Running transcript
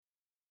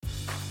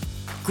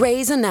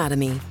Grey's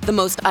Anatomy, the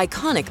most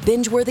iconic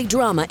binge-worthy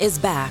drama, is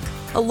back,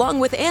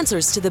 along with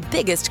answers to the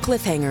biggest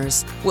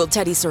cliffhangers. Will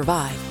Teddy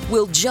survive?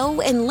 Will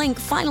Joe and Link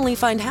finally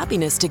find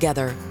happiness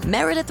together?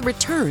 Meredith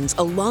returns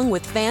along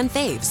with fan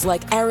faves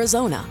like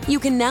Arizona. You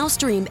can now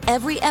stream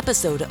every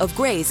episode of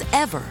Grey's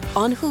ever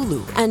on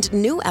Hulu, and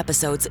new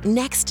episodes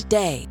next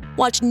day.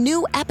 Watch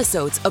new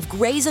episodes of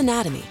Grey's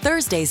Anatomy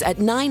Thursdays at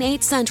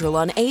 9/8 Central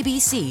on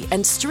ABC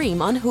and stream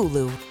on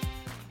Hulu.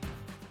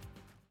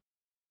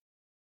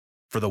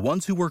 For the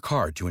ones who work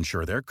hard to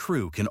ensure their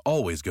crew can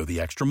always go the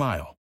extra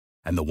mile,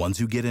 and the ones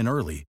who get in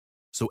early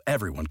so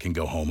everyone can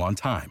go home on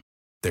time,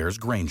 there's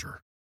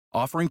Grainger,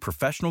 offering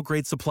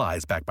professional-grade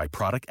supplies backed by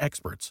product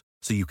experts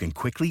so you can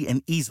quickly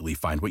and easily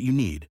find what you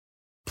need.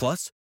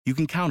 Plus, you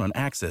can count on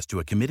access to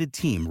a committed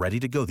team ready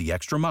to go the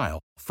extra mile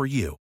for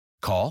you.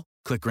 Call,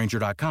 click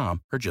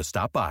Grainger.com, or just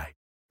stop by.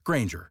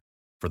 Grainger,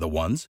 for the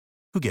ones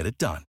who get it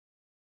done.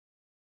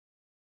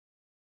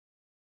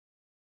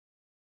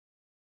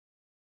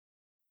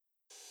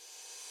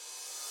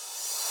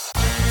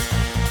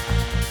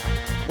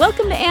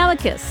 Welcome to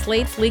Amicus,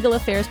 Slate's legal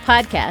affairs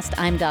podcast.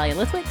 I'm Dahlia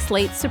Lithwick,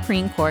 Slate's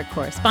Supreme Court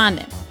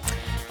correspondent.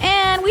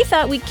 And we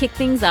thought we'd kick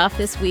things off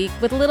this week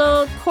with a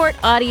little court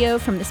audio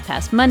from this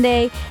past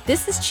Monday.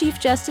 This is Chief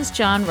Justice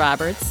John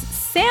Roberts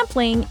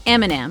sampling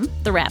Eminem,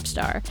 the rap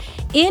star,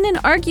 in an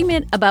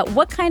argument about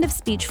what kind of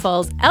speech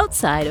falls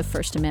outside of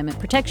First Amendment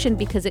protection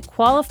because it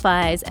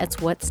qualifies as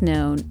what's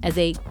known as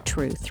a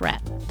true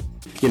threat.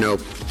 You know,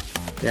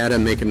 Dada,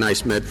 make a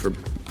nice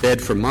bed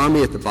for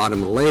mommy at the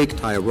bottom of the lake,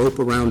 tie a rope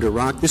around her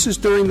rock. This is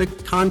during the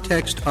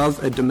context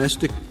of a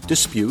domestic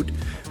dispute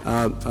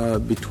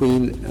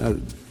between,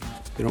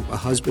 a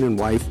husband and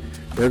wife.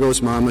 There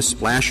goes mama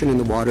splashing in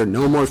the water,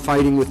 no more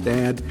fighting with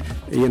dad,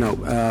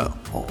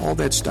 all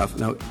that stuff.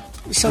 Now,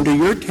 under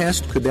your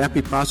test, could that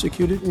be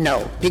prosecuted?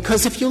 No,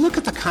 because if you look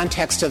at the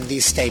context of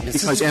these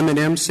statements... Because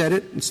Eminem said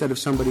it instead of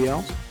somebody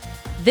else?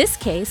 This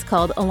case,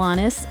 called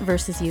Alanis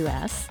versus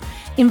U.S.,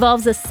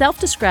 involves a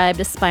self-described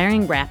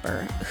aspiring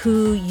rapper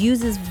who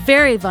uses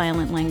very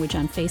violent language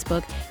on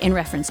Facebook in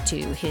reference to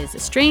his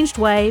estranged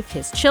wife,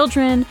 his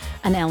children,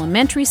 an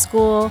elementary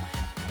school,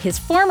 his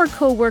former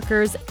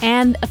co-workers,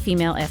 and a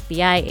female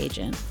FBI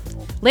agent.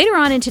 Later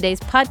on in today's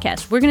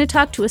podcast, we're going to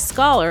talk to a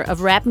scholar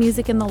of rap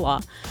music and the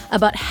law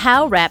about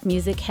how rap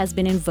music has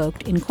been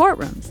invoked in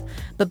courtrooms.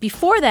 But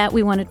before that,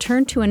 we want to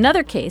turn to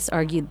another case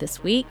argued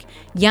this week,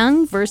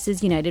 Young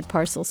versus United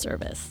Parcel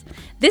Service.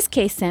 This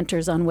case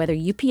centers on whether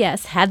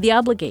UPS had the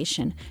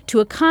obligation to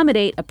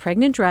accommodate a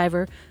pregnant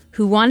driver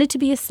who wanted to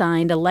be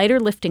assigned a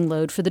lighter lifting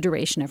load for the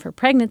duration of her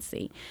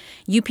pregnancy.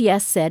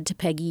 UPS said to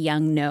Peggy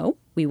Young, no,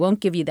 we won't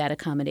give you that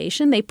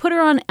accommodation. They put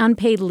her on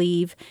unpaid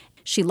leave.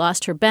 She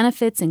lost her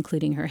benefits,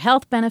 including her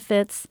health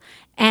benefits,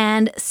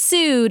 and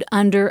sued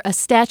under a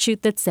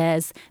statute that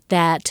says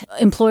that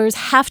employers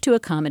have to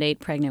accommodate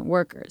pregnant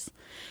workers.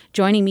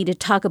 Joining me to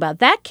talk about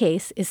that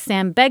case is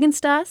Sam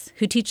Begenstas,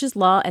 who teaches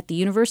law at the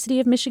University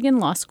of Michigan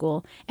Law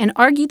School and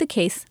argued the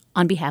case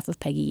on behalf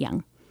of Peggy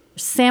Young.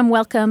 Sam,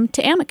 welcome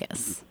to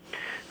Amicus.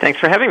 Thanks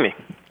for having me.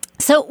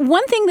 So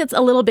one thing that's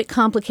a little bit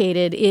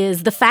complicated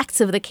is the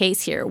facts of the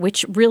case here,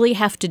 which really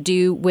have to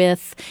do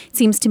with, it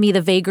seems to me, the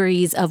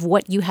vagaries of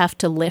what you have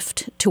to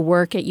lift to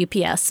work at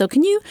UPS. So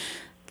can you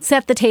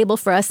set the table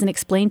for us and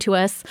explain to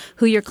us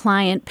who your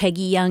client,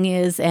 Peggy Young,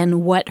 is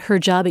and what her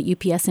job at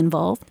UPS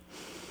involved?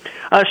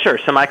 Sure.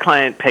 So my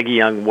client, Peggy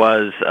Young,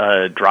 was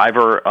a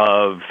driver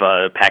of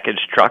package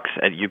trucks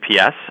at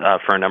UPS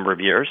for a number of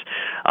years,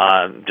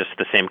 just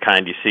the same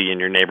kind you see in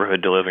your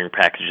neighborhood delivering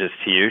packages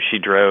to you. She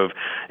drove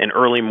an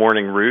early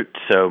morning route,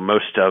 so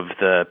most of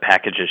the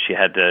packages she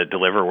had to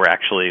deliver were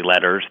actually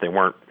letters. They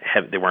weren't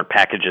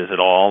packages at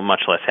all,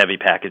 much less heavy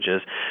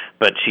packages,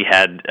 but she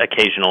had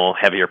occasional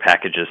heavier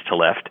packages to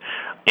lift.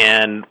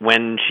 And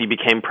when she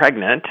became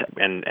pregnant,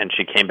 and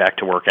she came back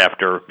to work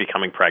after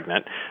becoming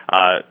pregnant,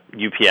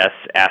 UPS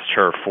asked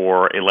her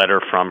for a letter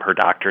from her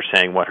doctor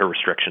saying what her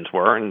restrictions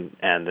were, and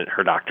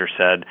her doctor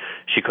said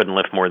she couldn't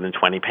lift more than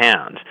 20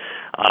 pounds.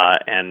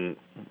 And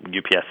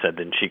UPS said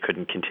then she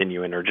couldn't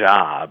continue in her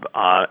job.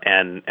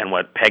 And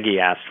what Peggy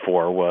asked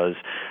for was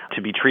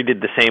to be treated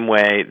the same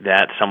way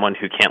that someone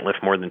who can't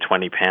lift more than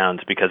 20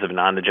 pounds because of an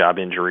on-the-job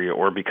injury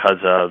or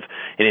because of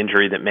an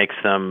injury that makes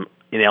them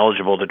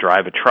ineligible to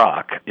drive a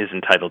truck is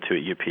entitled to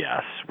at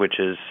UPS, which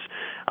is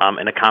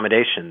an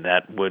accommodation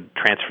that would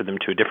transfer them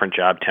to a different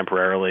job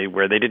temporarily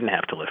where they didn't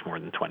have to lift more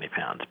than 20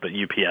 pounds. But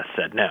UPS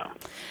said no.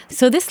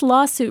 So this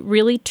lawsuit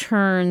really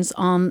turns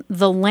on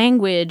the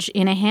language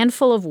in a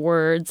handful of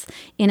words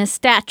in a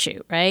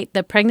statute, right?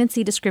 The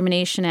Pregnancy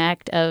Discrimination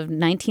Act of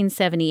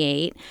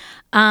 1978.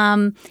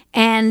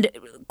 And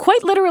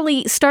quite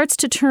literally starts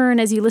to turn,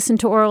 as you listen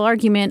to oral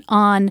argument,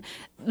 on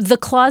the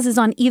clauses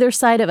on either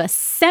side of a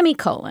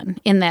semicolon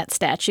in that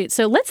statute.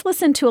 So let's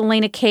listen to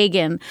Elena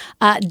Kagan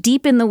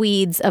deep in the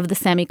weeds of the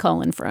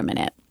semicolon for a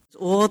minute.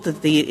 All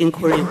that the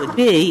inquiry would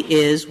be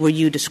is, were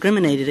you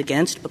discriminated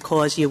against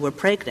because you were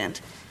pregnant?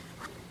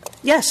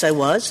 Yes, I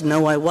was.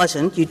 No, I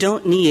wasn't. You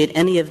don't need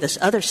any of this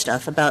other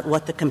stuff about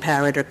what the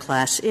comparator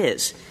class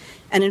is.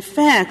 And in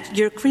fact,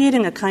 you're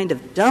creating a kind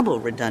of double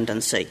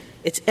redundancy.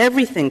 It's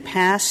everything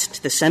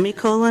past the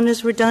semicolon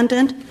is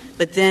redundant,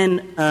 but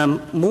then,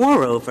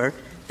 moreover,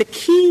 the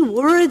key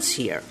words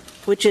here,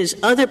 which is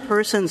other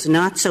persons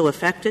not so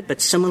affected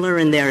but similar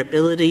in their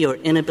ability or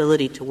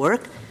inability to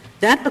work,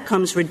 that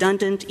becomes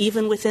redundant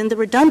even within the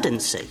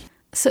redundancy.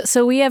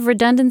 So we have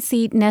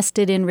redundancy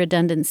nested in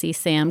redundancy,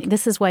 Sam.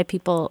 This is why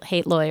people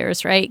hate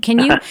lawyers, right? Can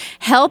you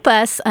help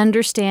us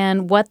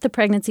understand what the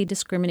Pregnancy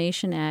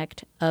Discrimination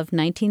Act of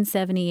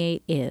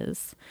 1978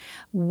 is,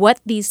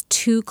 what these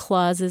two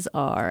clauses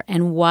are,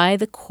 and why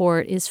the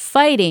court is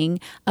fighting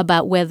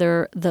about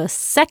whether the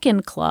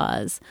second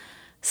clause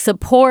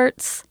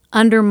supports,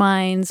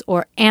 undermines,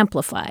 or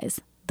amplifies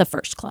the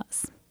first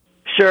clause?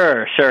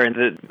 Sure. And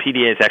the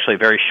PDA is actually a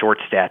very short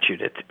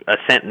statute. It's a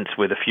sentence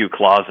with a few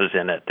clauses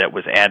in it that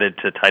was added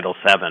to Title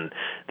VII,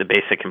 the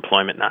Basic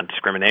Employment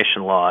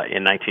Non-Discrimination Law,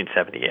 in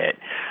 1978.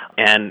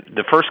 And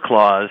the first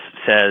clause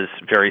says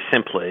very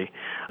simply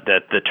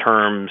that the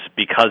terms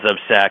because of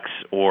sex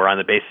or on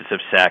the basis of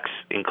sex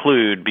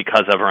include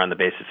because of or on the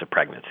basis of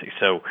pregnancy.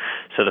 So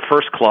the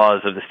first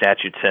clause of the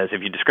statute says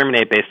if you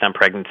discriminate based on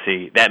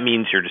pregnancy, that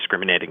means you're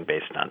discriminating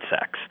based on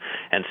sex.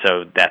 And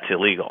so that's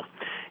illegal.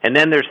 And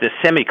then there's this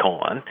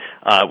semicolon,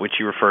 which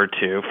you referred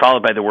to,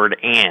 followed by the word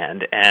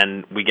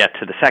and we get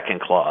to the second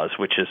clause,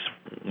 which is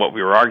what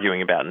we were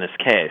arguing about in this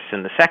case.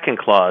 And the second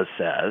clause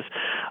says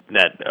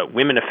that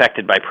women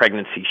affected by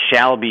pregnancy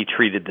shall be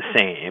treated the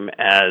same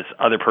as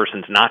other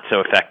persons not so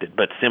affected,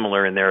 but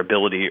similar in their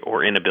ability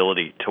or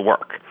inability to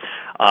work.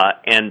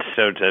 And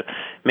so to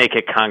make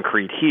it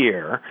concrete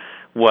here,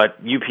 what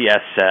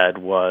UPS said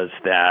was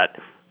that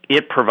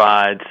it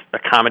provides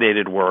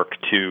accommodated work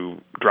to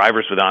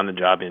drivers with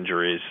on-the-job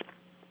injuries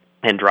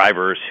and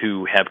drivers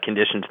who have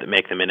conditions that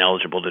make them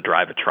ineligible to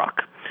drive a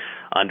truck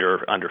under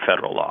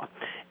federal law.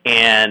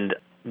 And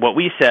what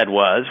we said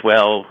was,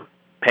 well,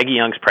 Peggy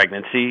Young's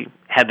pregnancy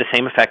had the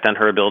same effect on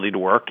her ability to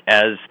work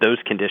as those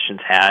conditions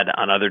had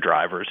on other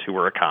drivers who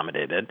were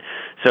accommodated.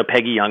 So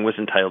Peggy Young was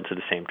entitled to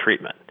the same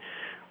treatment.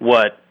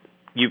 What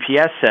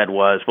UPS said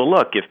was, well,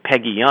 look, if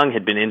Peggy Young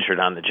had been injured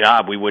on the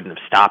job, we wouldn't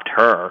have stopped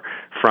her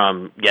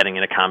from getting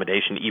an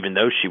accommodation even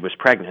though she was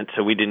pregnant,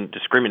 so we didn't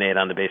discriminate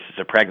on the basis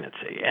of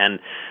pregnancy. And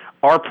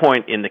our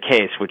point in the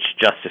case, which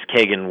Justice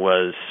Kagan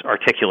was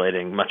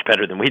articulating much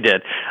better than we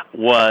did,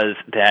 was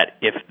that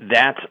if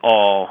that's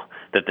all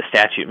that the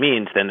statute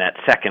means, then that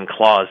second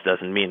clause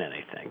doesn't mean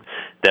anything.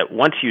 That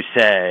once you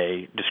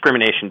say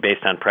discrimination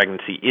based on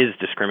pregnancy is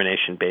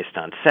discrimination based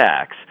on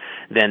sex,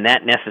 then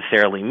that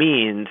necessarily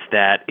means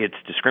that it's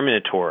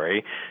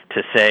discriminatory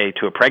to say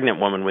to a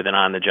pregnant woman with an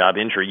on-the-job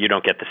injury, you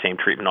don't get the same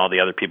treatment all the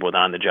other people with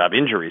on-the-job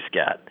injuries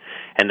get,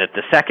 and that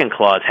the second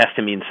clause has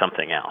to mean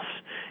something else.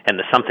 And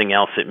the something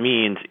else it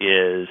means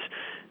is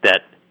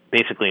that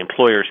basically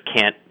employers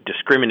can't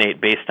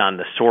discriminate based on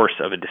the source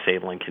of a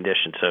disabling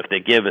condition. So if they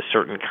give a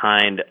certain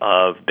kind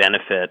of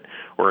benefit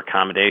or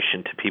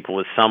accommodation to people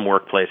with some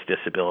workplace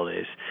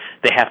disabilities,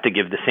 they have to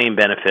give the same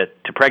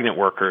benefit to pregnant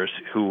workers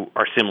who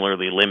are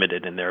similarly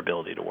limited in their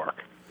ability to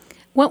work.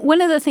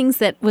 One of the things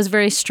that was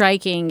very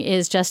striking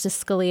is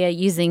Justice Scalia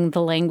using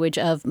the language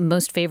of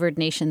most favored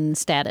nation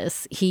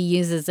status. He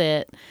uses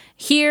it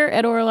here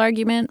at oral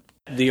argument.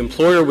 The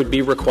employer would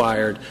be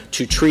required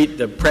to treat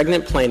the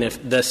pregnant plaintiff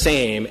the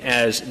same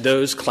as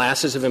those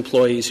classes of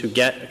employees who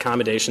get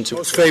accommodations.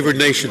 Most favored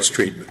nations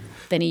treatment.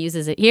 Then he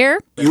uses it here.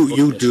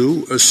 You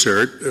do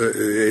assert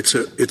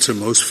it's a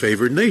most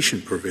favored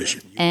nation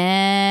provision.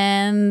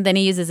 And then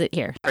he uses it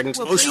here.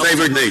 Most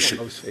favored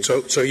nation.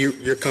 So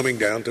you're coming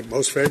down to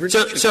most favored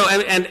nation.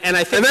 And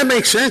I think that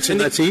makes sense, and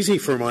that's easy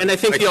for my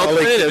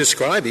colleague to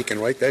describe. He can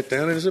write that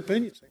down in his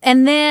opinion.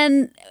 And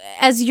then,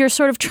 as you're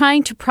sort of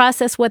trying to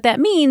process what that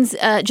means,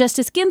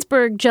 Justice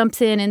Ginsburg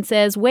jumps in and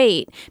says,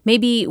 wait,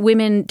 maybe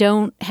women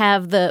don't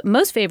have the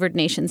most favored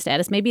nation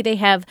status. Maybe they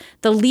have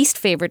the least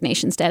favored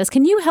nation status.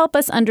 Can you help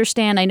us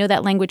understand? I know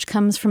that language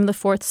comes from the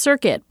Fourth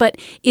Circuit, but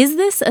is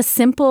this a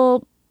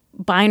simple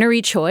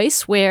binary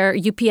choice where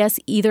UPS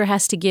either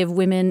has to give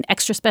women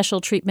extra special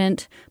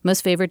treatment,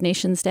 most favored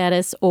nation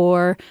status,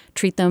 or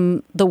treat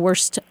them the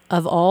worst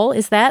of all?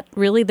 Is that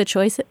really the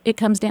choice it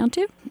comes down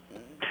to?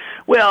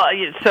 Well,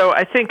 so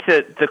I think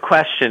that the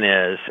question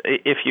is,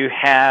 if you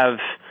have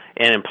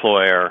an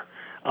employer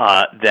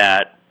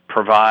that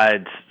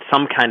provides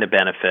some kind of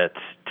benefits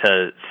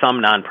to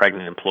some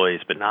non-pregnant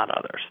employees but not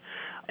others,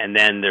 and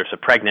then there's a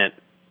pregnant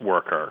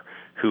worker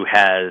who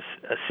has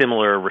a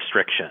similar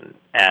restriction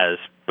as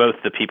both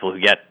the people who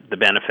get the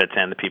benefits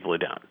and the people who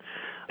don't,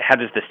 how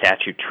does the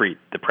statute treat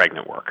the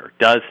pregnant worker?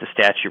 Does the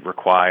statute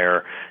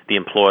require the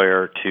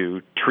employer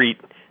to treat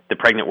the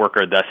pregnant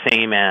worker the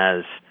same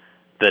as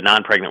the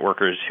non-pregnant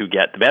workers who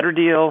get the better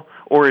deal,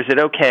 or is it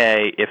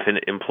okay if an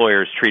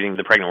employer is treating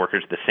the pregnant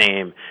workers the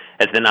same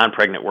as the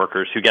non-pregnant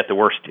workers who get the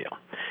worst deal?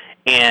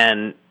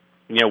 And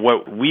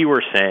what we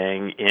were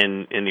saying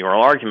in the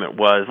oral argument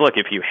was, look,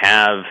 if you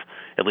have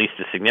at least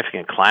a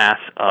significant class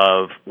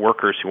of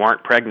workers who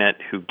aren't pregnant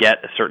who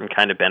get a certain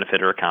kind of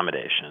benefit or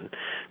accommodation,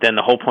 then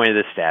the whole point of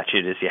this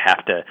statute is you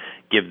have to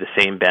give the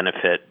same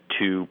benefit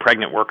to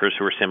pregnant workers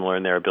who are similar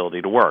in their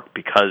ability to work,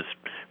 because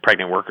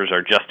pregnant workers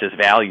are just as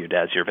valued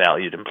as your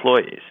valued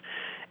employees.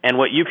 And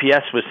what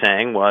UPS was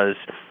saying was,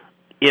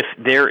 if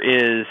there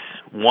is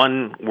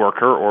one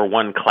worker or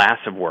one class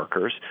of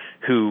workers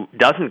who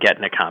doesn't get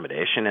an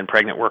accommodation and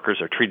pregnant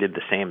workers are treated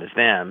the same as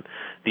them,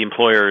 the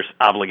employer's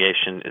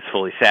obligation is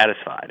fully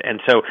satisfied. And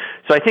so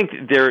I think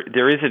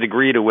there is a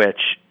degree to which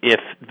if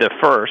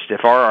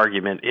our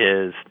argument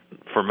is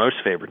for most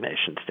favored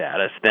nation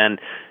status, then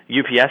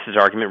UPS's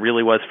argument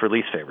really was for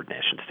least favored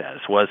nation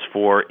status, was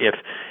for if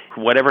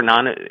whatever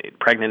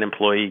non-pregnant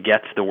employee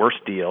gets the worst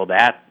deal,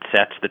 that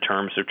sets the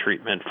terms of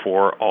treatment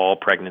for all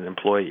pregnant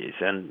employees.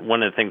 And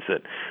one of the things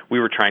that we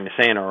were trying to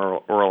say in our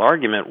oral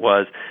argument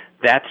was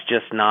that's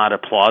just not a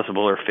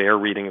plausible or fair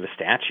reading of the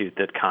statute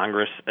that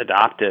Congress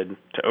adopted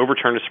to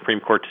overturn a Supreme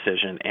Court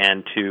decision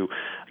and to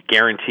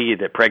guarantee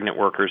that pregnant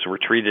workers were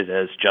treated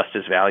as just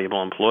as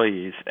valuable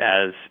employees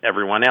as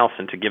everyone else,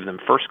 and to give them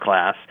first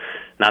class,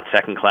 not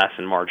second class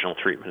and marginal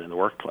treatment in the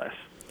workplace.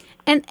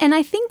 And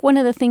I think one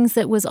of the things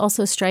that was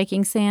also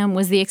striking, Sam,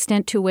 was the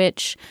extent to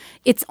which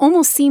it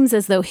almost seems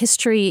as though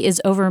history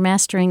is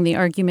overmastering the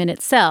argument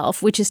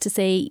itself, which is to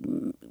say,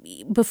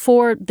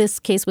 before this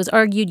case was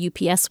argued,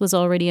 UPS was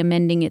already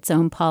amending its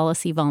own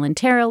policy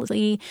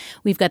voluntarily.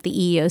 We've got the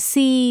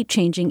EEOC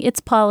changing its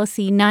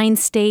policy. 9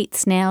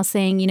 states now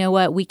saying, you know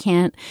what, we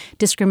can't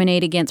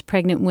discriminate against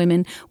pregnant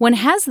women. One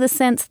has the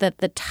sense that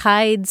the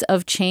tides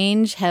of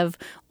change have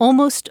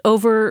almost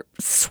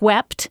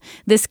overswept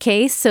this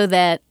case, so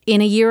that in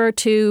a year or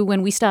two,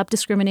 when we stop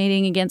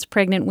discriminating against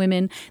pregnant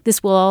women,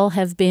 this will all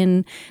have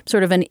been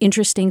sort of an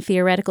interesting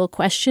theoretical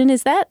question.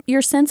 Is that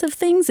your sense of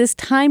things? Is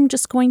time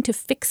just going to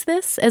fix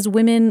this as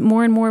women,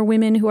 more and more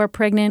women who are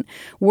pregnant,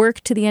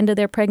 work to the end of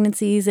their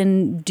pregnancies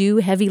and do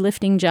heavy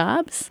lifting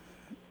jobs?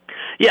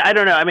 Yeah, I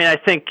don't know. I mean, I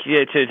think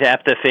to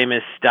tap the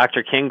famous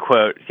Dr. King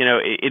quote,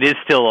 it is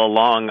still a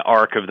long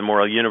arc of the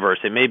moral universe.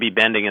 It may be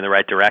bending in the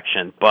right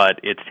direction, but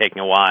it's taking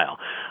a while.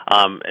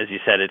 As you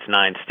said, it's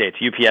 9 states.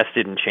 UPS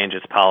didn't change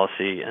its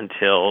policy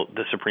until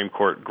the Supreme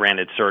Court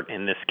granted cert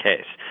in this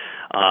case.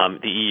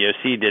 The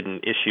EEOC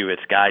didn't issue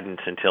its guidance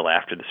until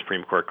after the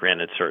Supreme Court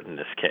granted cert in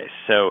this case.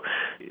 So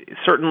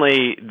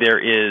certainly there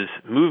is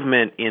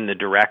movement in the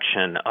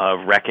direction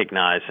of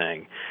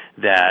recognizing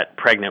that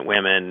pregnant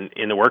women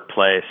in the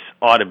workplace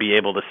ought to be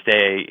able to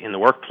stay in the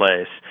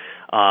workplace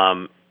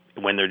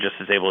when they're just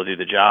as able to do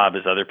the job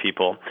as other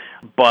people.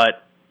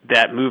 But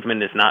that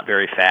movement is not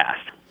very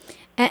fast.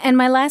 And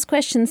my last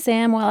question,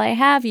 Sam, while I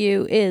have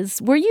you,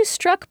 is were you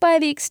struck by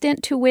the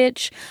extent to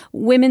which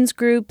women's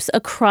groups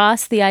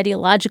across the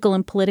ideological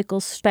and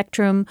political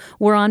spectrum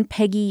were on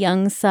Peggy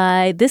Young's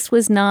side? This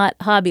was not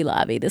Hobby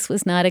Lobby. This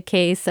was not a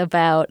case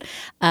about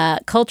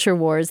culture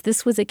wars.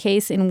 This was a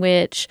case in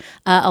which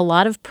a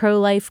lot of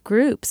pro-life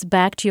groups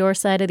backed your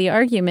side of the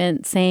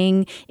argument,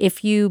 saying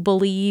if you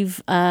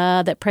believe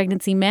that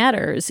pregnancy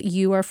matters,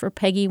 you are for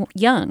Peggy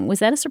Young. Was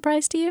that a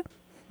surprise to you?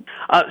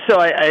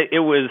 It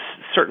was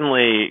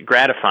certainly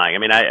gratifying. I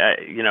mean,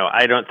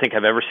 I don't think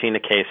I've ever seen a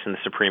case in the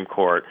Supreme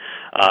Court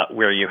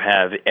where you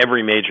have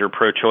every major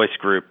pro-choice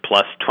group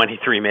plus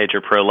 23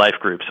 major pro-life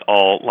groups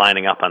all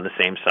lining up on the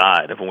same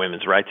side of a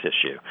women's rights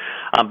issue.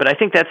 But I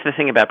think that's the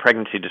thing about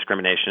pregnancy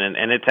discrimination,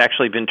 and it's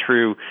actually been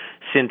true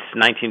since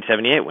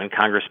 1978 when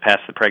Congress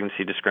passed the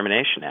Pregnancy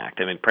Discrimination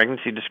Act. I mean,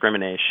 pregnancy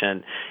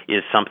discrimination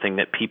is something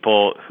that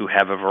people who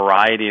have a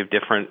variety of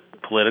different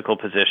political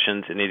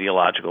positions and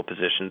ideological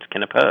positions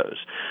can oppose.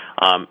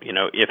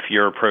 If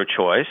you're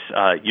pro-choice,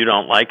 you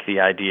don't like the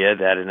idea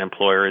that an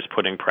employer is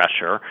putting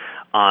pressure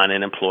on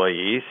an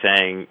employee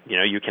saying,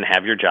 you can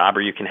have your job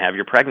or you can have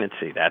your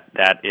pregnancy.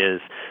 That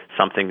is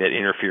something that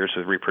interferes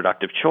with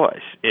reproductive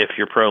choice. If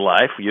you're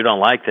pro-life, you don't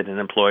like that an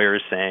employer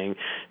is saying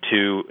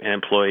to an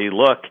employee,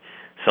 look,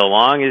 so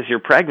long as you're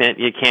pregnant,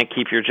 you can't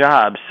keep your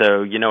job,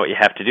 so you know what you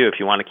have to do if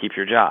you want to keep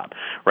your job,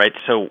 right?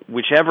 So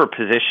whichever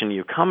position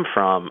you come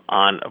from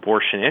on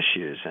abortion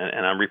issues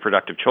and on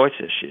reproductive choice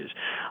issues,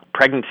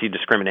 pregnancy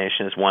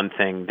discrimination is one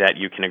thing that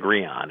you can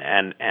agree on.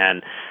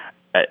 And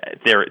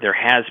there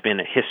has been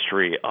a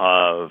history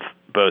of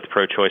both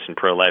pro-choice and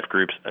pro-life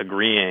groups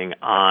agreeing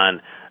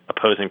on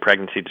opposing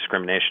pregnancy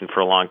discrimination for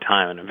a long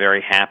time, and I'm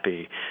very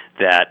happy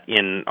that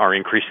in our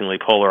increasingly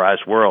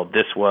polarized world,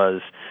 this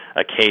was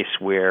a case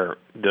where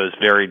those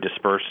very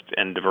dispersed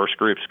and diverse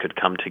groups could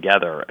come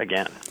together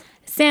again.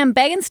 Sam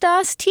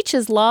Bagenstos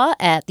teaches law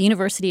at the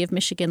University of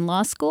Michigan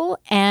Law School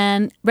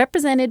and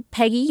represented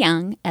Peggy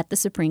Young at the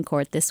Supreme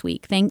Court this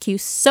week. Thank you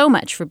so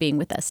much for being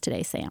with us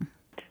today, Sam.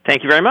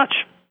 Thank you very much.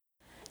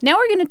 Now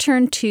we're going to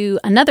turn to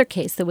another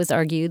case that was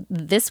argued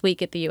this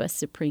week at the U.S.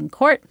 Supreme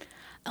Court,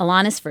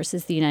 Alanis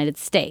versus the United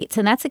States.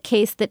 And that's a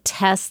case that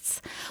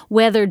tests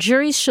whether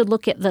juries should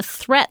look at the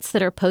threats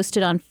that are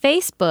posted on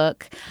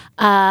Facebook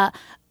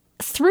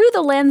through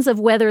the lens of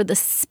whether the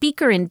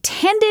speaker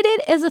intended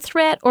it as a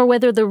threat or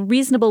whether the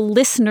reasonable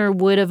listener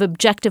would have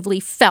objectively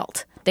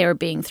felt they were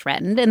being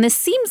threatened. And this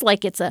seems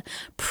like it's a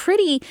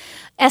pretty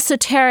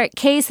esoteric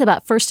case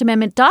about First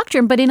Amendment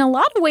doctrine, but in a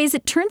lot of ways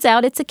it turns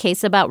out it's a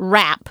case about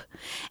rap.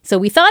 So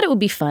we thought it would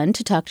be fun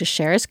to talk to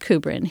Charis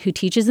Kubrin, who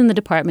teaches in the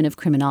Department of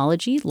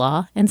Criminology,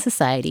 Law, and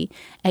Society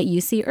at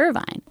UC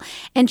Irvine.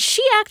 And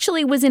she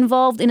actually was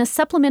involved in a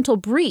supplemental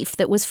brief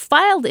that was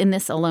filed in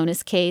this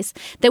Alonis case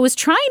that was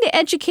trying to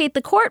educate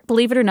the court,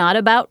 believe it or not,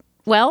 about,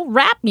 well,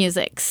 rap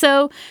music.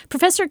 So,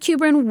 Professor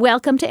Kubrin,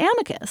 welcome to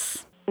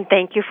Amicus.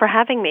 Thank you for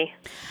having me.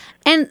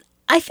 And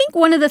I think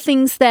one of the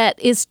things that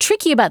is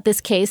tricky about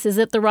this case is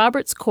that the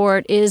Roberts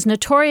Court is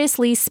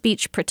notoriously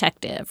speech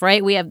protective,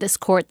 right? We have this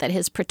court that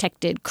has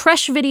protected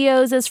crush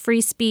videos as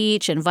free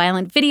speech and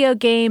violent video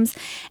games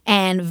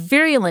and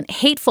virulent,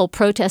 hateful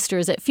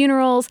protesters at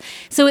funerals.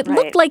 So it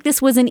looked like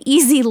this was an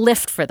easy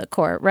lift for the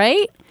court,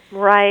 right?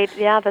 Right.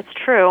 Yeah, that's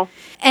true.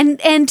 And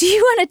do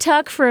you want to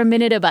talk for a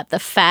minute about the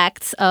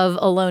facts of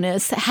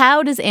Alonis?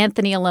 How does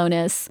Anthony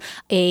Alonis,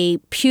 a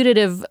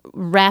putative,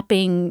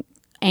 rapping,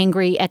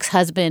 angry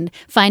ex-husband,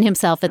 find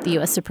himself at the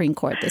U.S. Supreme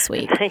Court this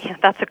week? Yeah,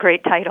 that's a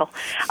great title.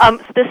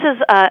 This is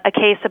a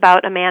case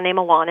about a man named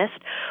Alonis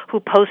who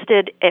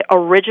posted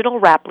original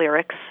rap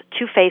lyrics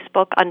to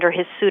Facebook under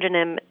his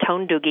pseudonym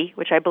Tone Doogie,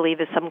 which I believe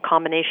is some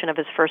combination of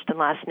his first and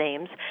last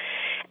names.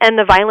 And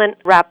the violent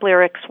rap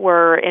lyrics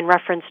were in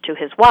reference to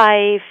his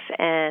wife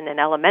and an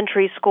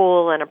elementary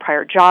school and a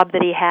prior job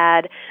that he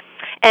had.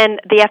 And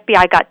the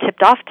FBI got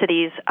tipped off to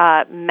these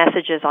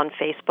messages on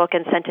Facebook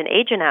and sent an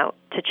agent out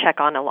to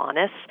check on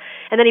Alonis.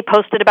 And then he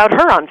posted about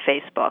her on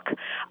Facebook,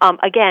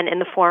 again, in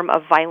the form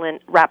of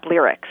violent rap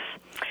lyrics.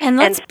 And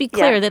let's be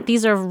clear that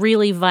these are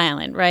really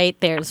violent, right?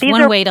 There's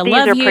one way to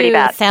love you,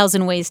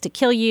 1,000 ways to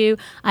kill you.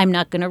 I'm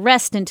not going to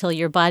rest until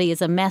your body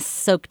is a mess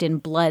soaked in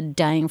blood,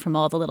 dying from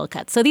all the little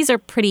cuts. So these are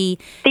pretty...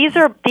 These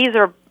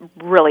are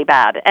really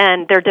bad,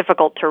 and they're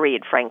difficult to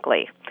read,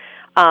 frankly.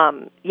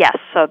 Yes,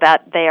 so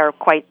that they are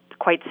quite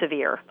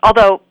severe.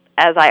 Although,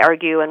 as I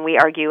argue and we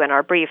argue in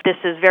our brief, this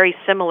is very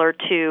similar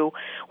to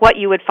what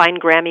you would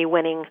find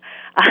Grammy-winning,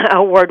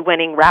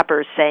 award-winning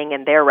rappers saying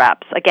in their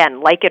raps.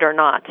 Again, like it or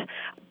not,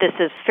 this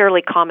is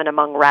fairly common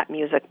among rap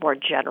music more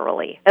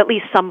generally, at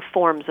least some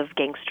forms of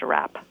gangster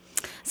rap.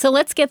 So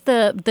let's get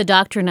the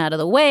doctrine out of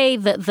the way.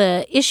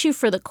 The issue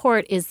for the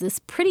court is this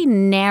pretty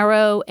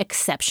narrow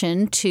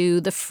exception to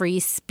the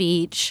free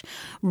speech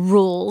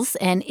rules,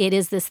 and it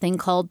is this thing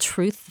called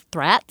truth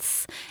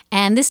threats.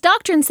 And this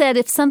doctrine said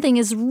if something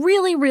is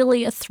really,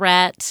 really a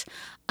threat,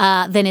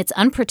 then it's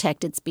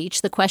unprotected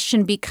speech. The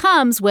question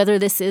becomes whether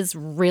this is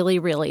really,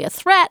 really a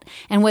threat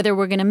and whether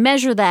we're going to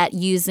measure that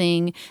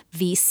using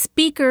the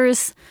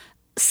speaker's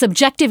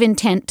subjective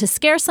intent to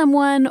scare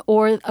someone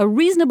or a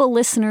reasonable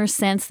listener's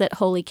sense that,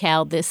 holy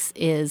cow, this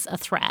is a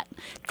threat.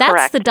 That's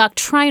Correct. The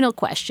doctrinal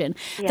question.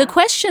 Yeah. The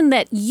question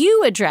that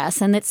you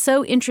address and that's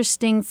so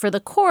interesting for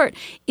the court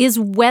is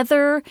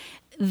whether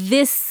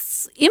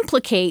this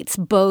implicates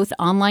both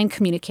online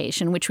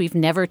communication, which we've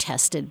never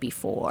tested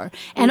before,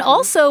 and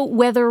also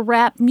whether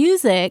rap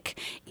music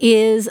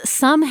is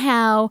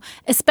somehow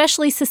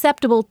especially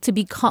susceptible to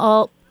be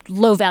called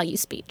low-value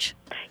speech.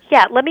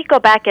 Yeah, let me go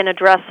back and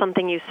address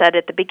something you said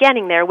at the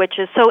beginning there, which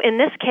is, so in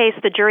this case,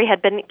 the jury had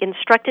been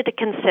instructed to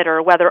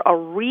consider whether a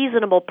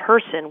reasonable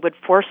person would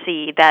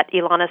foresee that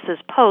Alonis's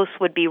posts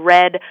would be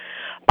read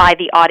by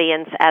the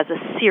audience as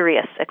a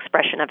serious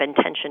expression of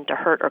intention to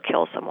hurt or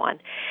kill someone.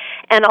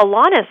 And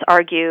Alonis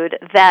argued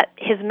that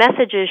his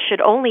messages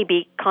should only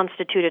be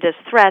constituted as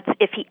threats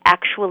if he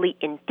actually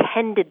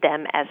intended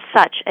them as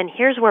such. And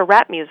here's where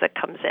rap music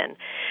comes in.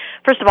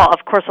 First of all,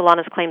 of course,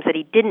 Alonis claims that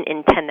he didn't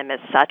intend them as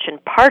such,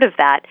 and part of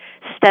that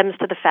stems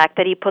to the fact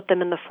that he put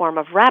them in the form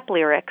of rap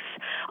lyrics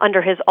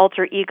under his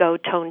alter ego,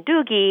 Tone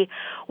Doogie,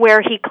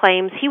 where he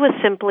claims he was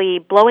simply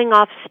blowing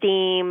off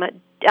steam.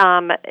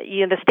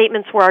 The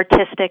statements were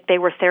artistic, they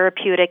were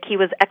therapeutic. He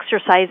was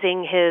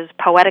exercising his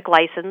poetic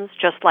license,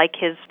 just like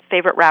his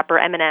favorite rapper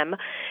Eminem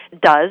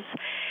does.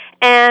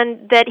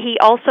 And that he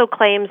also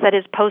claims that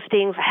his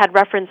postings had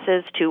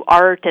references to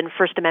art and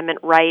First Amendment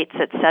rights,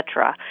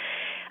 etc.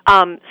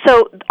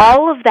 So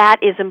all of that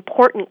is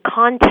important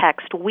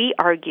context, we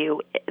argue,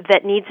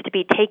 that needs to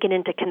be taken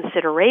into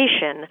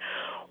consideration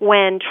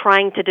when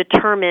trying to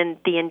determine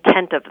the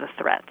intent of the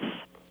threats.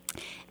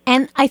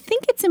 And I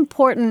think it's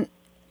important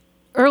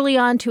early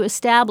on to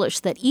establish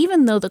that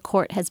even though the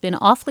court has been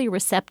awfully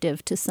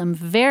receptive to some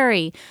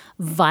very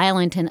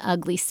violent and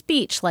ugly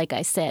speech, like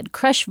I said,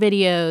 crush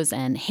videos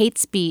and hate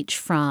speech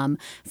from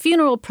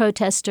funeral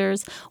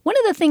protesters, one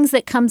of the things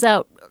that comes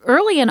out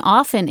early and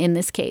often in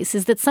this case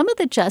is that some of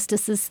the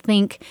justices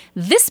think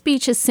this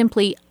speech is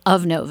simply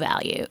of no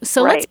value.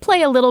 So Let's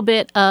play a little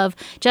bit of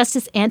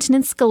Justice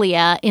Antonin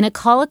Scalia in a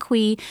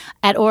colloquy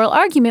at oral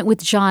argument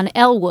with John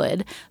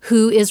Elwood,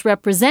 who is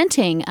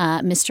representing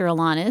Mr.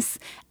 Alonis.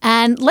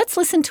 And let's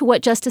listen to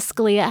what Justice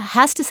Scalia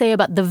has to say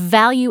about the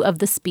value of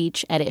the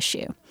speech at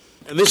issue.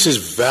 And this is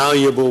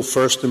valuable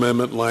First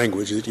Amendment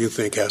language that you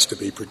think has to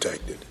be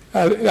protected.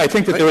 I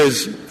think that there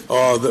is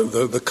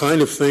the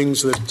kind of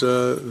things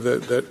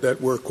that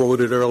were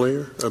quoted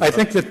earlier. I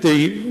think that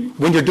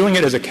when you're doing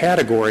it as a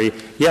category,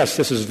 yes,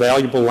 this is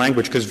valuable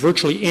language because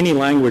virtually any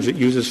language that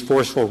uses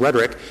forceful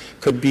rhetoric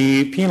could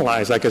be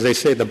penalized, like as they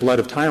say, the blood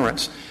of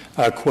tyrants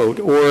quote.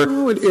 Or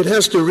no, it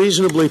has to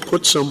reasonably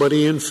put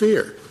somebody in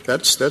fear.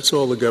 That's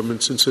all the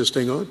government's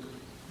insisting on.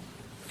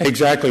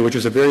 Exactly, which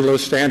is a very low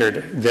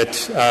standard.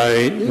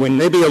 That when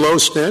maybe a low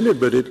standard,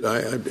 but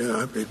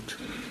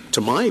to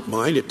my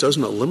mind, it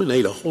doesn't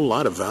eliminate a whole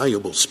lot of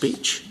valuable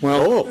speech.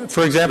 Well,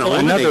 for example,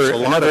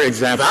 another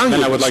example, and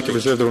then I would like to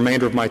reserve the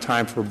remainder of my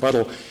time for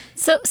rebuttal.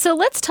 So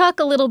let's talk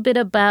a little bit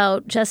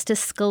about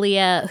Justice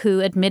Scalia,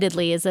 who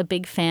admittedly is a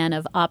big fan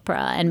of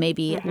opera and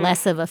maybe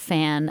less of a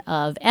fan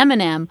of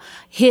Eminem.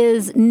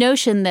 His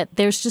notion that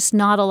there's just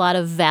not a lot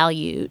of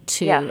value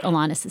to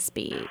Alanis'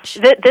 speech.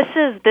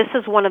 This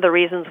is one of the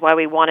reasons why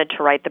we wanted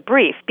to write the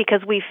brief,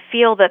 because we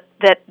feel that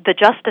the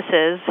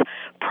justices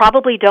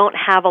probably don't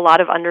have a lot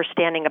of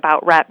understanding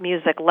about rap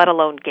music, let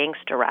alone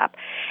gangster rap.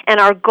 And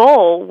our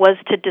goal was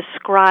to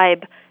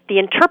describe the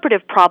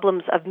interpretive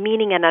problems of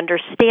meaning and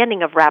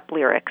understanding of rap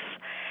lyrics,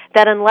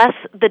 that unless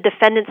the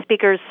defendant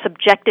speaker's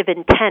subjective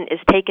intent is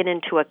taken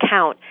into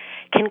account,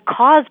 can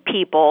cause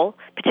people,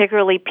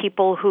 particularly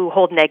people who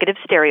hold negative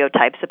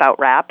stereotypes about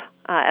rap,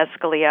 as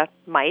Scalia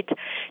might,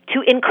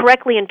 to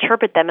incorrectly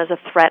interpret them as a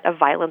threat of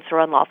violence or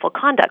unlawful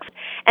conduct.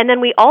 And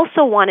then we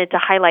also wanted to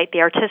highlight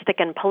the artistic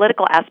and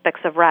political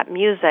aspects of rap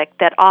music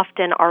that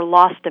often are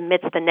lost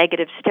amidst the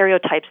negative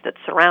stereotypes that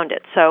surround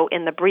it. So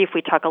in the brief,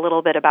 we talk a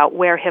little bit about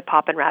where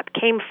hip-hop and rap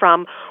came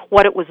from,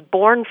 what it was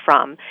born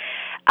from,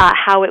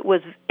 how it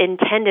was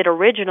intended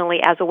originally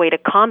as a way to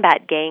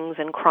combat gangs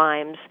and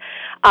crimes,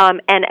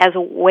 and as a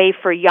way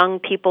for young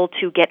people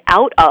to get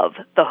out of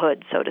the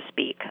hood, so to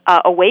speak,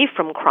 away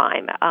from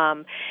crime.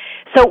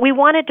 So we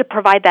wanted to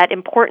provide that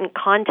important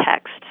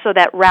context so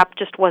that rap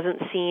just wasn't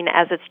seen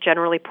as it's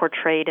generally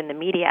portrayed in the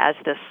media as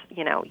this,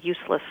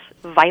 useless,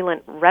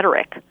 violent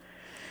rhetoric.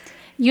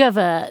 You have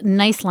a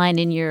nice line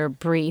in your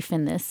brief,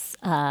 in this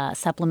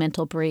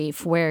supplemental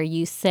brief, where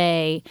you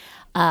say,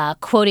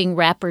 quoting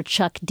rapper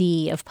Chuck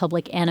D of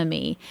Public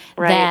Enemy,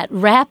 that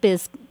rap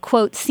is,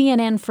 quote,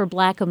 CNN for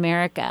Black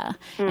America,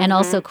 and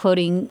also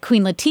quoting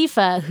Queen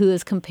Latifah, who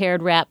has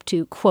compared rap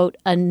to, quote,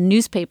 a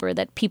newspaper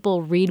that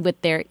people read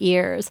with their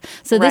ears.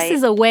 So this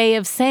is a way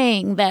of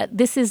saying that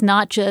this is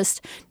not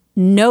just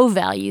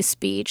no-value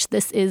speech.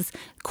 This is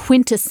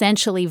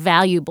quintessentially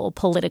valuable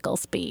political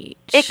speech.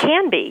 It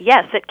can be.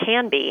 Yes, it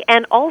can be.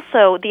 And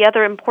also, the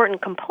other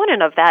important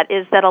component of that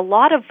is that a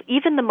lot of,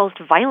 even the most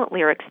violent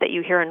lyrics that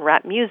you hear in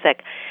rap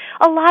music,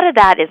 a lot of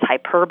that is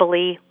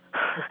hyperbole.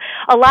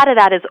 A lot of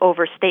that is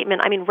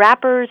overstatement. I mean,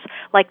 rappers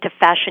like to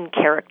fashion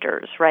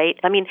characters, right?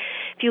 I mean,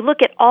 if you look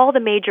at all the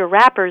major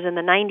rappers in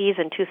the 90s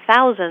and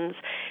 2000s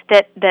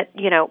that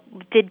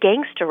did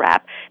gangster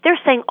rap, they're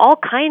saying all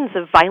kinds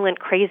of violent,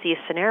 crazy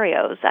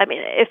scenarios. I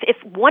mean, if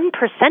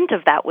 1%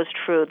 of that was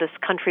true, this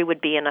country would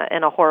be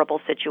in a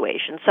horrible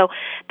situation. So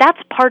that's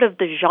part of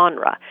the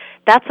genre.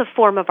 That's a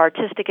form of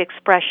artistic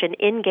expression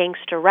in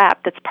gangster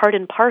rap that's part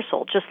and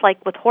parcel, just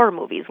like with horror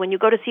movies. When you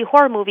go to see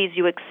horror movies,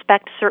 you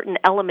expect certain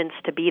elements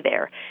to be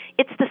there.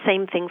 It's the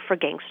same thing for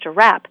gangster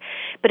rap.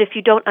 But if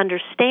you don't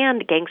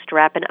understand gangster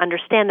rap and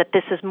understand that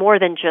this is more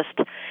than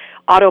just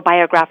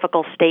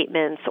autobiographical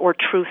statements or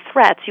true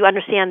threats, you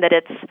understand that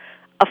it's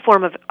a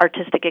form of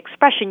artistic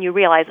expression, you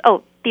realize,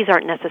 oh, these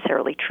aren't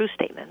necessarily true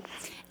statements.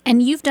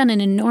 And you've done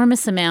an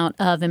enormous amount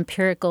of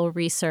empirical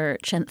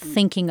research and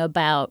thinking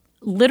about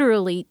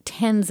literally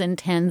tens and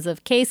tens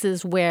of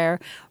cases where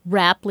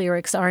rap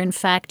lyrics are in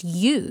fact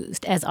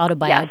used as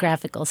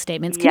autobiographical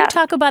statements. Can you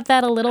talk about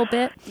that a little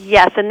bit?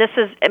 Yes, and this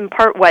is in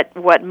part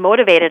what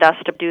motivated us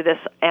to do this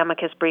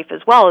amicus brief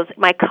as well. Is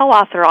my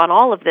co-author on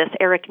all of this,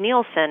 Eric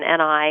Nielsen,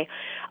 and I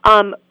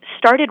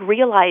started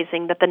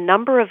realizing that the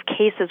number of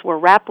cases where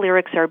rap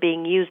lyrics are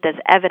being used as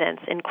evidence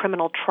in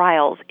criminal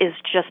trials is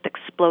just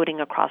exploding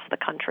across the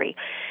country.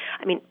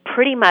 I mean,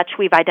 pretty much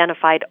we've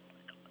identified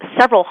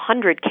several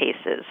hundred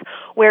cases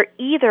where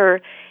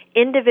either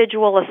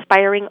individual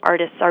aspiring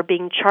artists are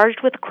being charged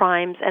with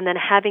crimes and then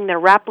having their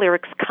rap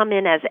lyrics come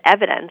in as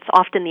evidence,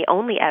 often the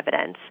only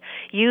evidence,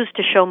 used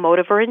to show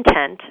motive or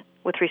intent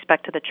with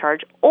respect to the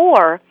charge,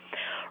 or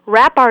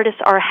rap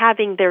artists are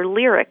having their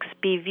lyrics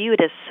be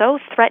viewed as so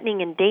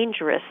threatening and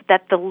dangerous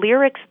that the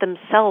lyrics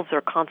themselves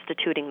are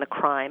constituting the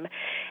crime,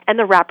 and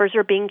the rappers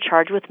are being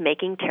charged with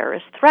making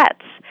terrorist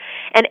threats.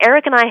 And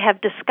Eric and I have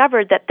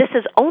discovered that this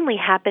is only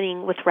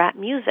happening with rap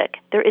music.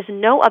 There is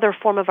no other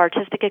form of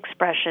artistic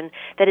expression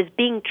that is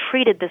being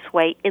treated this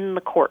way in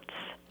the courts.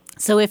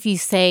 So if you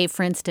say,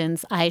 for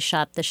instance, I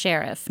shot the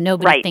sheriff,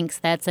 nobody thinks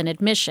that's an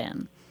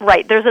admission.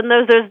 Right. There's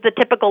the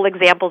typical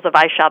examples of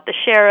I shot the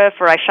sheriff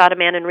or I shot a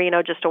man in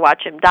Reno just to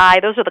watch him die.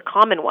 Those are the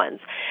common ones.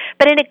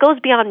 But it goes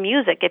beyond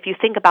music. If you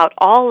think about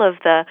all of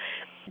the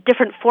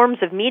different forms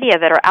of media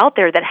that are out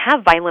there that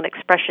have violent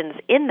expressions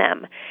in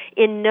them.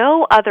 In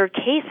no other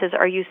cases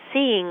are you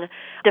seeing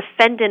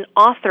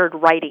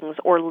defendant-authored writings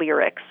or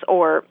lyrics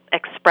or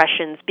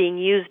expressions being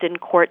used in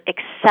court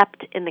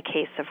except in the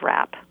case of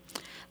rap.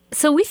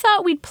 So we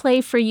thought we'd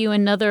play for you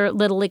another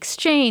little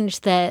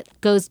exchange that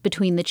goes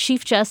between the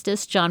Chief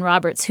Justice, John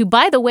Roberts, who,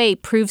 by the way,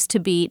 proves to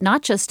be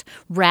not just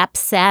rap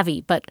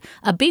savvy, but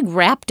a big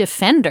rap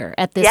defender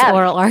at this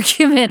oral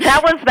argument.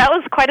 That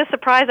was quite a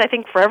surprise, I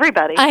think, for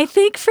everybody. You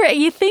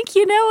think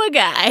you know a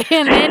guy,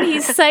 and then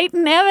he's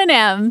citing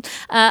Eminem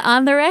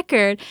on the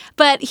record.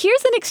 But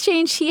here's an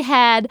exchange he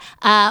had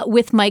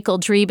with Michael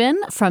Dreeben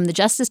from the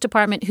Justice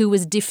Department, who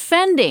was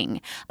defending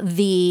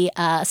the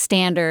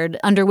standard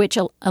under which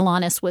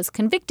Alanis was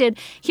convicted.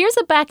 Here's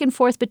a back and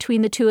forth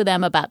between the two of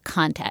them about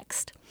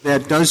context.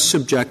 That does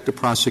subject to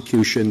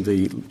prosecution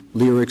the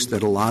lyrics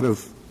that a lot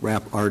of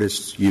rap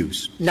artists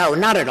use. No,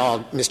 not at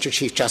all, Mr.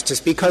 Chief Justice,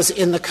 because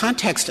in the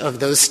context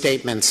of those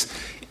statements,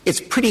 it's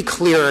pretty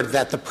clear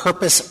that the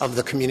purpose of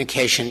the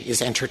communication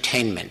is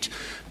entertainment.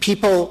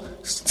 People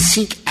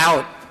seek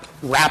out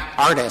rap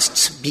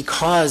artists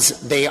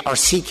because they are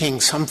seeking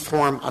some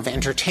form of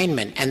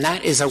entertainment, and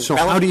that is So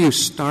how do you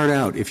start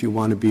out if you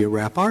want to be a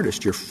rap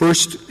artist? Your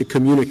first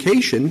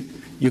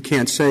communication, you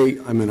can't say,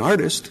 I'm an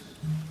artist,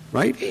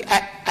 right?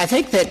 I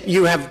think that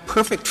you have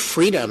perfect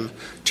freedom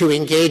to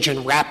engage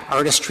in rap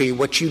artistry.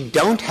 What you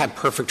don't have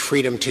perfect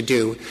freedom to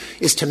do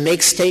is to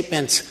make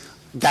statements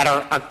that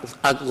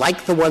are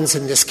like the ones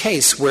in this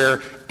case,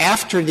 where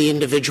after the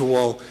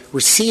individual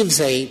receives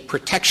a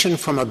protection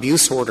from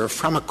abuse order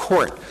from a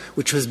court,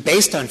 which was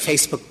based on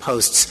Facebook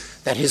posts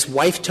that his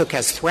wife took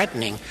as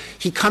threatening,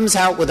 he comes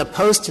out with a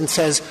post and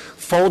says,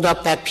 fold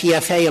up that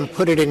PFA and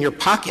put it in your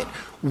pocket.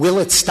 Will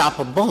it stop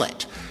a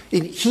bullet?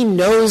 He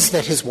knows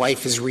that his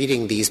wife is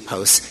reading these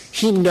posts.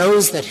 He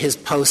knows that his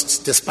posts,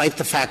 despite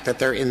the fact that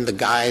they're in the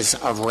guise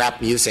of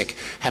rap music,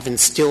 have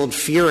instilled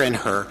fear in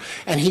her.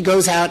 And he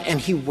goes out and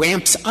he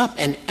ramps up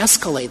and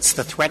escalates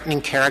the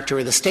threatening character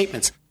of the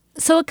statements.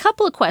 So a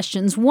couple of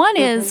questions. One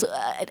is,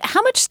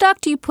 how much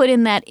stock do you put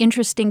in that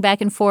interesting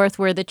back and forth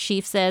where the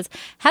chief says,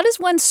 how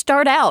does one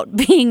start out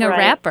being a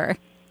rapper?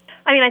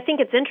 I mean, I think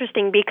it's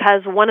interesting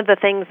because one of the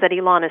things that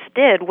Alanis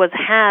did was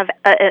have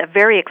a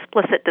very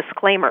explicit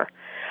disclaimer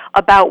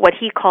about what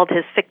he called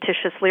his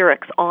fictitious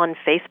lyrics on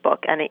Facebook.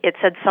 And it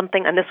said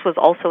something, and this was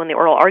also in the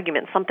oral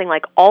argument, something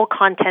like, all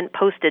content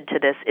posted to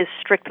this is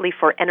strictly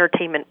for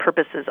entertainment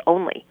purposes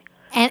only.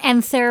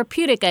 And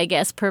therapeutic, I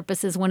guess,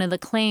 purposes. One of the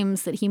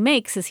claims that he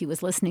makes is he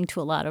was listening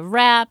to a lot of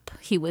rap.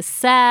 He was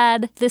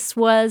sad. This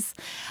was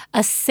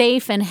a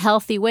safe and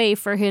healthy way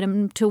for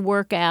him to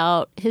work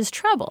out his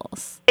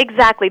troubles.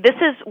 Exactly. This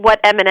is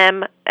what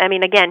Eminem, I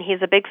mean, again,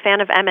 he's a big fan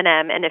of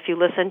Eminem, and if you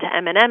listen to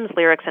Eminem's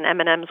lyrics, and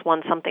Eminem's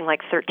won something like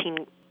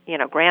 13,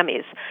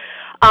 Grammys,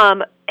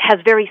 has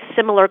very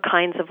similar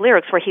kinds of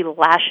lyrics where he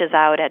lashes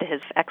out at his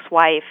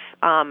ex-wife,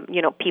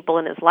 people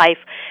in his life.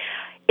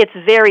 It's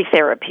very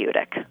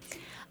therapeutic.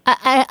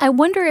 I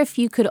wonder if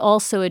you could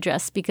also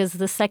address, because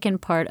the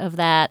second part of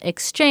that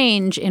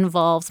exchange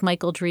involves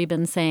Michael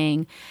Dreeben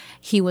saying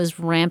he was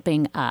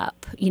ramping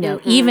up,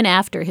 even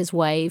after his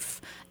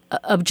wife,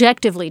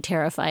 objectively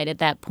terrified at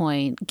that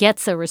point,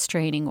 gets a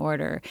restraining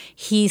order.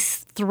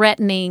 He's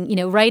threatening,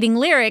 writing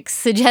lyrics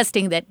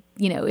suggesting that,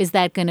 is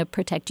that going to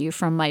protect you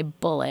from my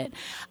bullet?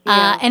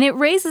 Yeah. And it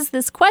raises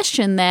this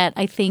question that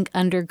I think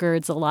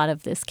undergirds a lot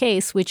of this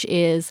case, which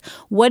is,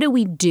 what do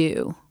we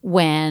do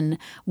when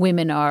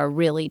women are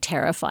really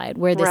terrified,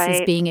 where this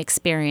is being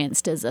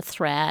experienced as a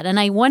threat? And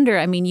I wonder,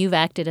 I mean, you've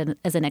acted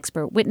as an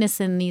expert witness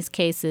in these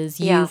cases.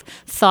 You've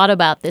thought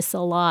about this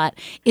a lot.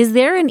 Is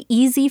there an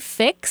easy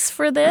fix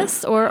for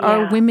this, or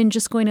are women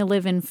just going to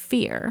live in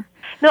fear?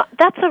 No,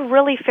 that's a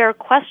really fair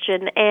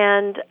question,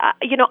 and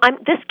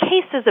this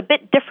case is a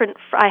bit different.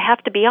 I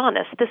have to be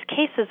honest. This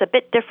case is a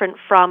bit different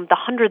from the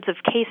hundreds of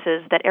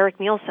cases that Eric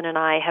Nielsen and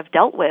I have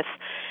dealt with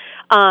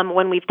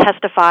when we've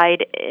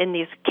testified in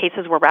these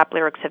cases where rap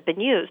lyrics have been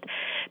used,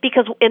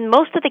 because in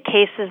most of the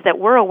cases that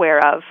we're aware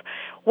of,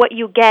 what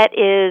you get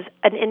is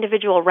an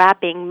individual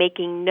rapping,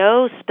 making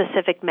no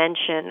specific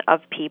mention of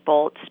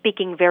people,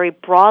 speaking very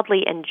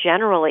broadly and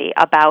generally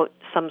about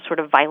some sort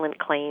of violent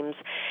claims,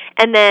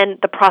 and then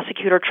the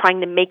prosecutor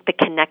trying to make the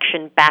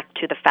connection back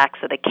to the facts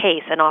of the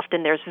case. And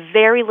often there's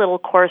very little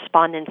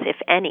correspondence, if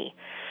any,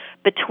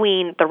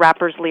 between the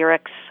rapper's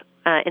lyrics,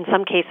 in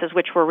some cases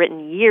which were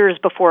written years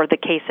before the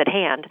case at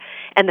hand,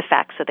 and the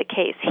facts of the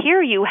case.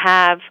 Here you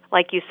have,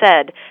 like you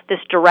said, this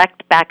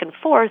direct back and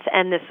forth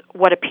and this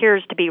what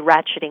appears to be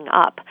ratcheting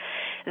up.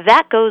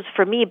 That goes,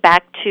 for me,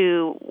 back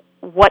to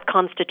what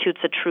constitutes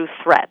a true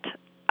threat.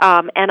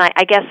 And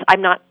I guess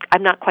I'm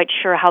not quite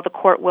sure how the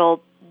court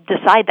will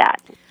decide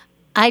that.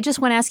 I just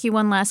want to ask you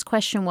one last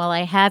question while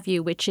I have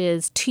you, which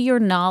is, to your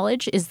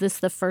knowledge, is this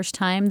the first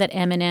time that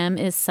Eminem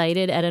is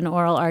cited at an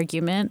oral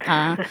argument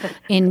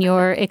in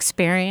your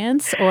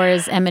experience, or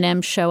does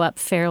Eminem show up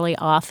fairly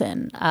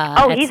often?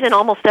 He's in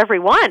almost every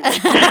one.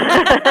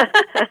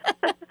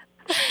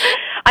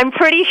 I'm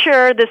pretty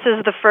sure this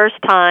is the first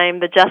time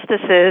the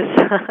justices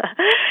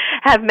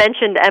have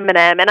mentioned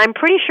Eminem, and I'm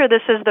pretty sure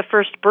this is the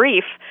first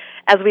brief,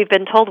 as we've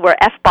been told, where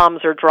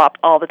F-bombs are dropped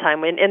all the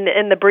time.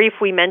 In the brief,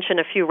 we mention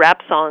a few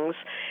rap songs.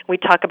 We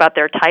talk about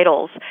their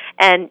titles,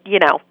 and,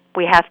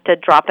 we have to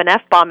drop an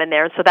F-bomb in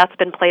there, and so that's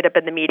been played up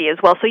in the media as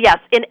well. So yes,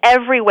 in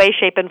every way,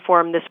 shape, and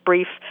form, this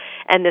brief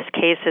and this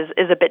case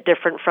is a bit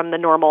different from the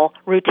normal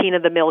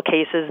routine-of-the-mill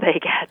cases they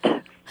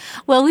get.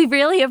 Well, we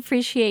really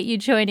appreciate you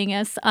joining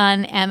us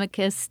on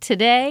Amicus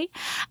today.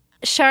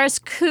 Charis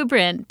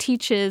Kubrin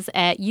teaches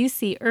at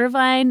UC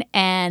Irvine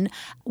and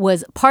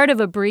was part of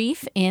a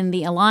brief in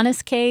the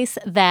Alanis case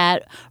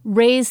that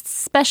raised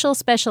special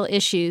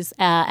issues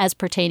as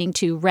pertaining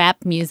to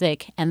rap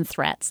music and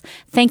threats.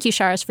 Thank you,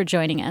 Charis, for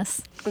joining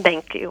us.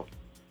 Thank you.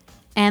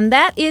 And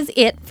that is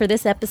it for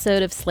this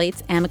episode of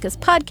Slate's Amicus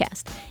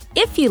podcast.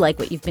 If you like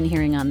what you've been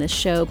hearing on this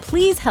show,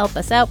 please help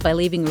us out by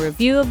leaving a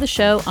review of the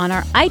show on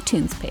our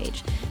iTunes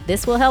page.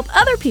 This will help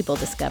other people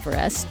discover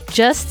us.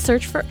 Just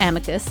search for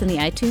Amicus in the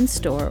iTunes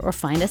store or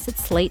find us at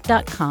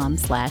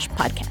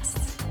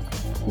slate.com/podcasts.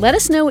 Let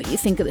us know what you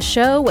think of the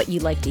show, what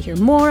you'd like to hear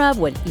more of,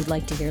 what you'd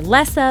like to hear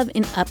less of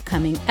in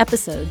upcoming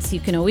episodes. You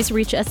can always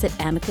reach us at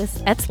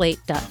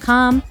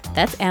amicus@slate.com.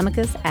 That's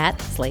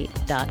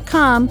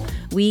amicus@slate.com.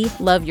 We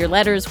love your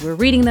letters. We're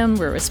reading them.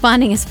 We're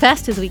responding as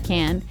fast as we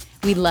can.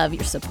 We love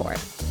your support.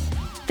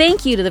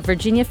 Thank you to the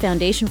Virginia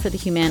Foundation for the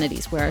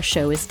Humanities, where our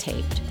show is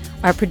taped.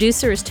 Our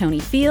producer is Tony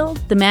Field,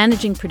 the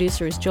managing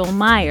producer is Joel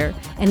Meyer,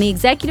 and the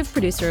executive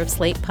producer of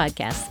Slate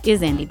Podcasts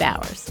is Andy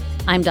Bowers.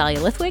 I'm Dahlia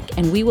Lithwick,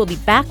 and we will be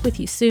back with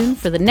you soon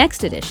for the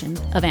next edition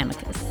of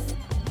Amicus.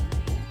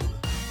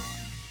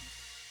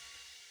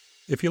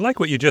 If you like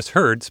what you just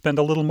heard, spend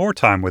a little more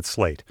time with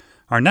Slate.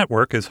 Our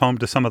network is home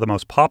to some of the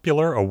most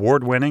popular,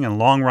 award-winning, and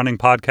long-running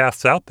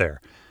podcasts out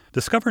there.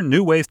 Discover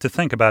new ways to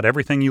think about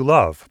everything you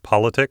love: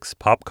 politics,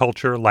 pop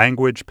culture,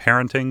 language,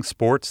 parenting,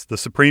 sports, the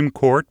Supreme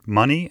Court,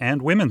 money,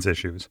 and women's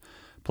issues.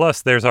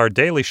 Plus, there's our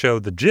daily show,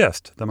 The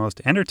Gist, the most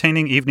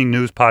entertaining evening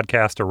news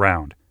podcast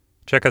around.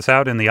 Check us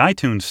out in the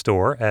iTunes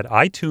store at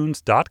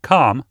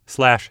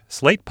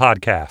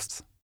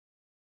itunes.com/SlatePodcasts.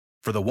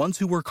 For the ones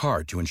who work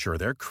hard to ensure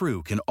their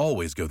crew can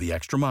always go the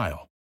extra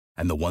mile,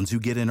 and the ones who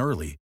get in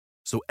early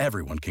so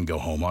everyone can go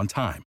home on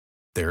time,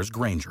 there's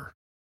Grainger,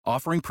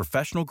 offering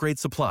professional-grade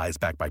supplies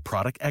backed by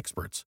product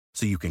experts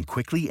so you can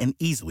quickly and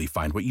easily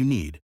find what you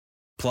need.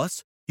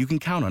 Plus, you can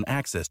count on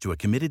access to a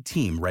committed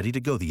team ready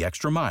to go the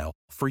extra mile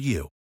for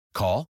you.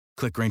 Call,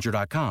 click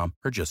Grainger.com,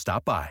 or just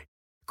stop by.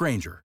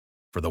 Grainger,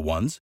 for the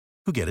ones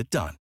who get it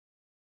done.